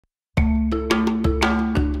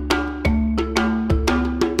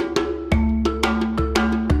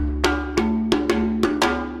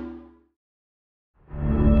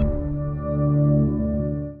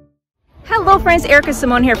friends, Erica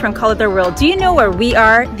Simone here from Color the World. Do you know where we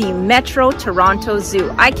are? The Metro Toronto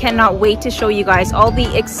Zoo. I cannot wait to show you guys all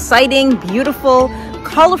the exciting, beautiful,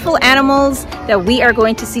 colorful animals that we are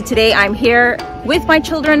going to see today. I'm here with my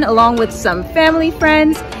children along with some family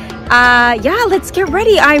friends. Yeah, let's get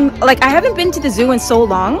ready. I haven't been to the zoo in so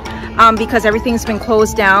long because everything's been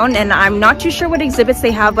closed down, and I'm not too sure what exhibits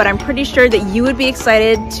they have, but I'm pretty sure that you would be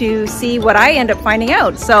excited to see what I end up finding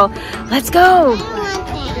out. So let's go.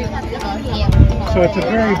 So it's a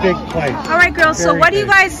very big place. All right, girls. Very so what do you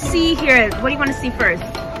big. guys see here? What do you want to see first?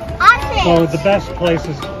 So the best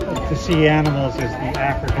places to see animals is the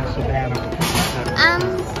African savanna.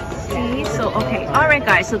 Okay. All right,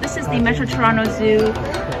 guys. So this is the Metro Toronto Zoo.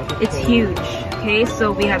 It's huge. Okay.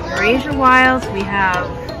 So we have Eurasia Wilds. We have,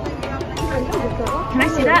 can I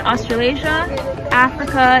see that? Australasia,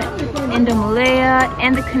 Africa, Indomalaya,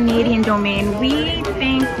 and the Canadian domain. We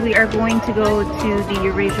think we are going to go to the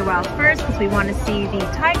Eurasia Wilds first because we want to see the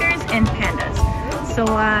tigers and pandas. So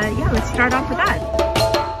yeah, let's start off with that.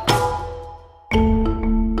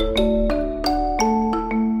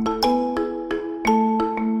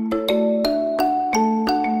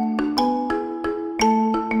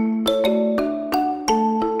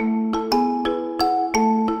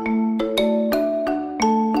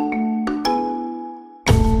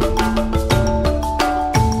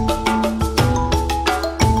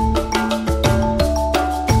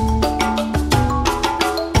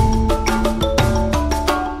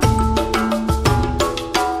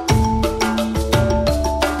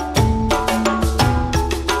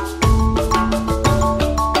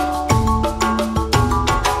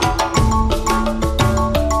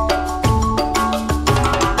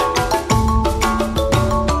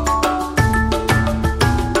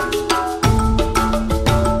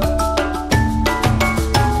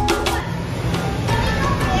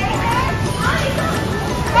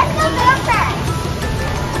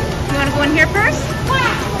 Here first?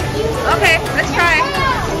 Okay, let's try.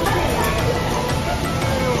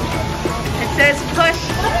 It says push.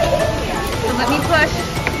 So let me push.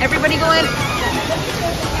 Everybody go in.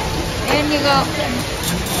 In you go.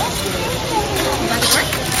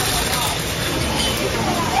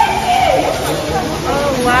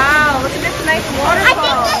 Oh wow, look at this nice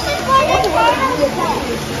waterfall.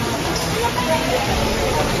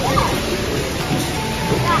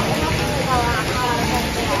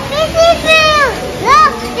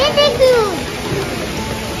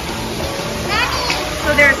 So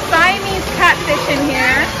there's Siamese catfish in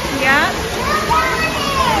here, yeah.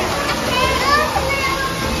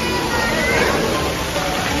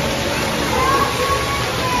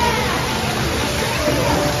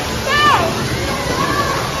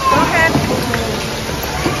 Go ahead.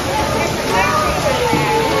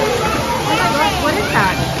 What is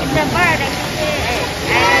that? It's a bird.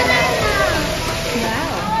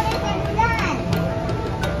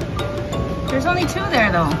 There's only two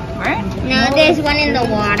there though, right? No, there's one in the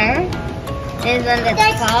water. There's one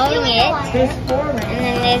that's following it. There's four. And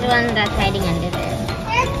then there's one that's hiding under there.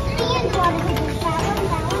 There's three in the water.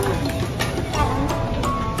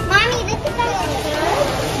 Mommy, this is a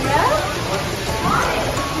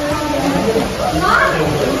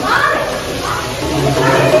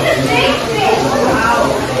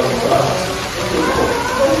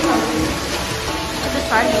What's the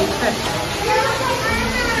size of these fish?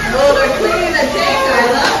 Oh, they're cleaning the tank,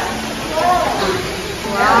 Isla.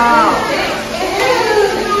 Wow.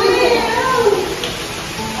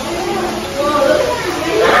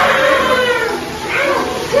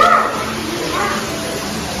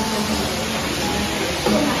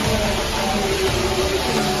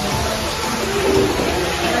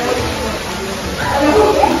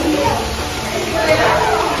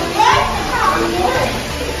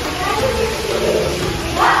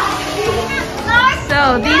 So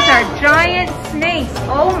these are giant snakes.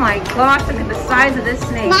 Oh my gosh, look at the size of this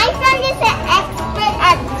snake. My friend is an expert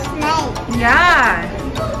at snakes. Yeah.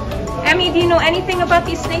 Emmy, do you know anything about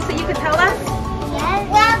these snakes that you could tell us? Yes.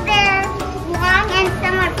 Well, they're long and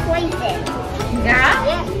some are poison. Yeah?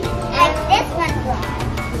 Yes. Like this one's long.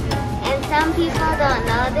 And some people don't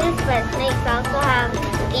know this, but snakes also have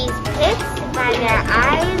these pits by their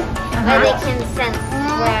eyes where they can sense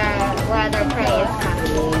where their prey is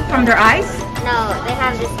coming. From their eyes? No, they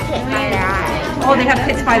have this pit by their eyes. Oh, they have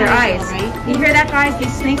pits by their eyes. You hear that, guys?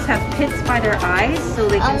 These snakes have pits by their eyes, so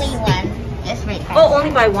they can... Only one. Just right there. Oh,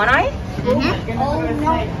 only by one eye? Mm-hmm. Oh,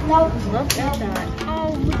 no. Look at that.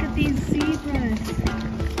 Oh, look at these zebras.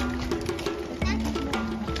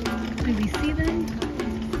 Do we see them?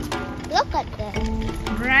 Look at this.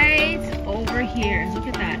 Right over here. Look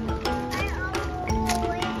at that.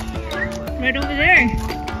 Right over there.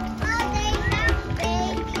 Oh, they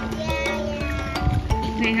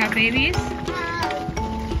They have babies?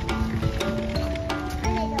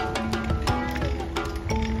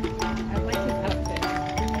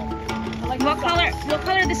 What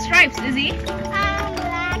color are the stripes, Izzy?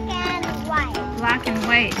 Black and white. Black and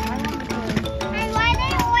white. And why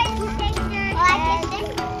they always shake their heads?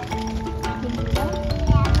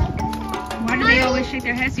 Why do they always shake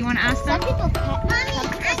their heads? You want to ask them? Mommy, I'm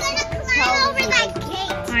gonna climb over that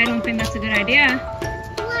gate. I don't think that's a good idea.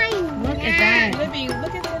 Climb. Look at that. Libby,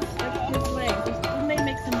 look at his legs. Didn't they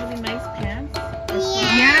make some really nice pants?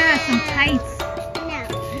 Yeah, some tights. No.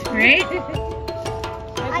 Right?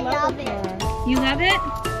 I love it. You love it?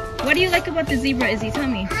 What do you like about the zebra, Izzy? Tell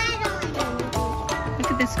me.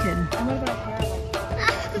 Look at this kid.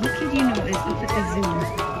 What kid you know is up at the zoo?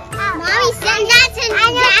 Mommy, send that to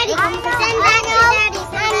Daddy. Send that to Daddy.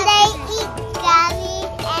 And they eat gummies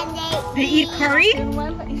and They eat curry?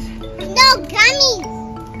 no gummies.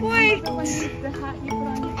 Boy.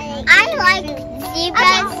 I like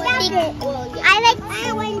zebras. I like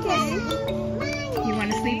You want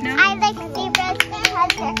to sleep now? I like zebras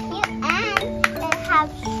because they're cute and they have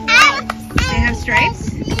stripes. They have stripes?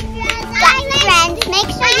 Friends, make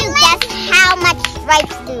sure you guess how much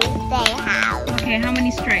stripes do they have. Okay, how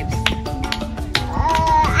many stripes?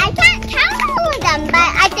 I can't count all of them, but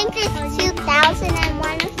I think there's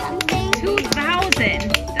 2,001 or something.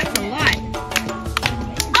 2,000. That's a lot.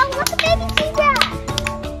 Oh, look at baby zebra.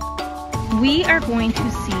 We are going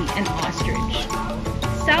to see an ostrich.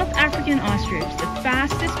 South African ostrich, the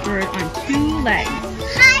fastest bird on 2 legs.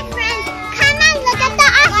 Hi, friends. Come on, look at the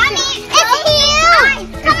ostrich. It's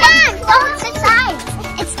huge. Come on, close its eyes.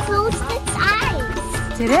 It's closed its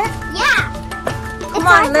eyes. Did it? Yeah. Come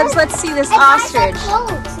on, Libs, let's see this ostrich.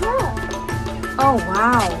 Closed. Look. Oh,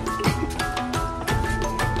 wow.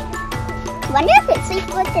 Wonder if it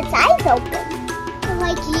sleeps with its eyes open.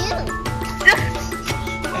 Like you.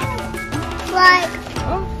 Like.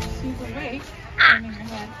 Oh, she's awake.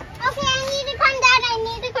 Okay, I need to come down. I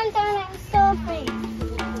need to come down. I'm so afraid.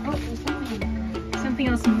 Oh, there's something. Something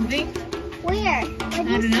else moving? Where? I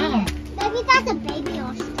don't know. Maybe that's a baby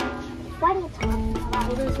ostrich. What are you talking about?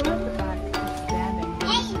 Well, there's one at the back that's standing.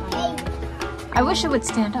 Hey. I wish it would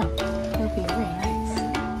stand up. That would be very nice.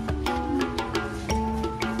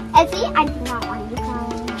 Ezzy, I do not want you to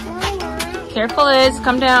come. Careful, Liz.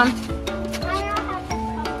 Come down. I don't have to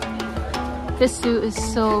come. This zoo is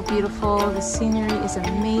so beautiful. The scenery is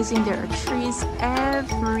amazing. There are trees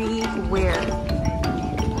everywhere.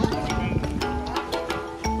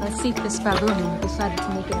 Let's see if this baboon decided to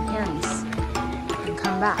make an appearance and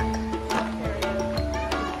come back.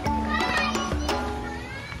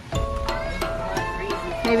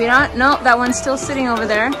 Maybe not. No, that one's still sitting over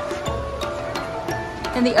there.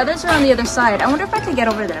 And the others are on the other side. I wonder if I can get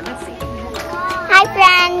over there. Let's see. Hi,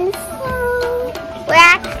 friends.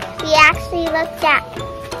 We actually looked at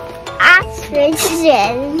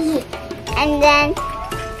ostriches. And then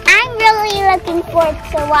I'm really looking forward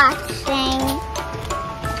to watching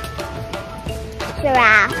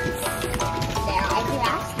giraffes. There are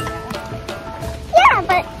giraffes there. Yeah,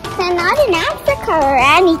 but they're not in Africa or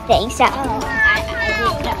anything, so. I didn't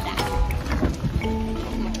know that.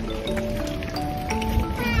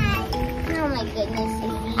 Oh my goodness.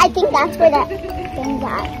 I think that's where the things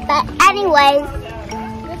are. But anyways,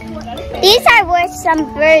 these are where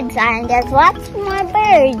some birds are, and there's lots more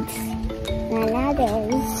birds than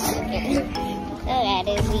others.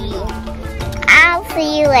 I'll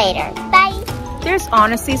see you later. Bye. There's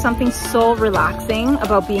honestly something so relaxing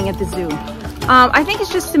about being at the zoo. I think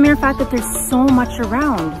it's just the mere fact that there's so much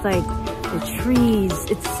around, like the trees,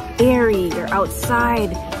 it's airy, you're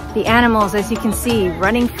outside, the animals, as you can see,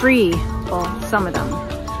 running free, well, some of them.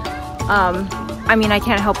 I mean, I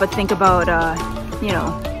can't help but think about, you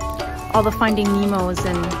know, all the Finding Nemos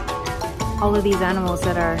and all of these animals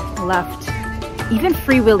that are left. Even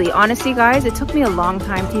Free Willy. Honestly, guys, it took me a long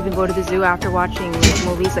time to even go to the zoo after watching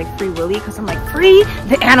movies like Free Willy, because I'm like, free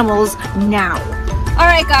the animals now. All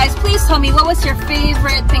right, guys, please tell me, what was your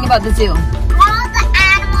favorite thing about the zoo? All the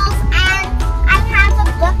animals, and I have a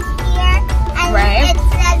book here, and Right. it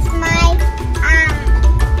says my,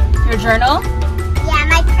 Your journal? yeah,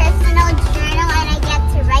 my personal journal, and I get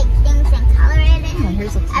to write things and color it in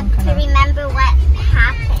Here's a to remember what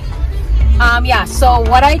happened. Yeah, so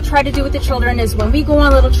what I try to do with the children is when we go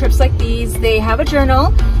on little trips like these, they have a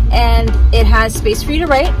journal and it has space for you to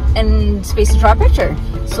write and space to draw a picture.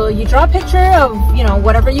 So you draw a picture of, you know,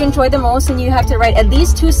 whatever you enjoy the most, and you have to write at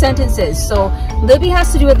least 2 sentences. So Libby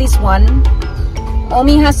has to do at least 1.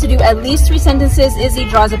 Omi has to do at least 3 sentences. Izzy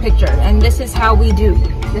draws a picture. And this is how we do.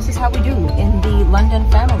 This is how we do in the London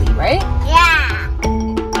family, right? Yeah.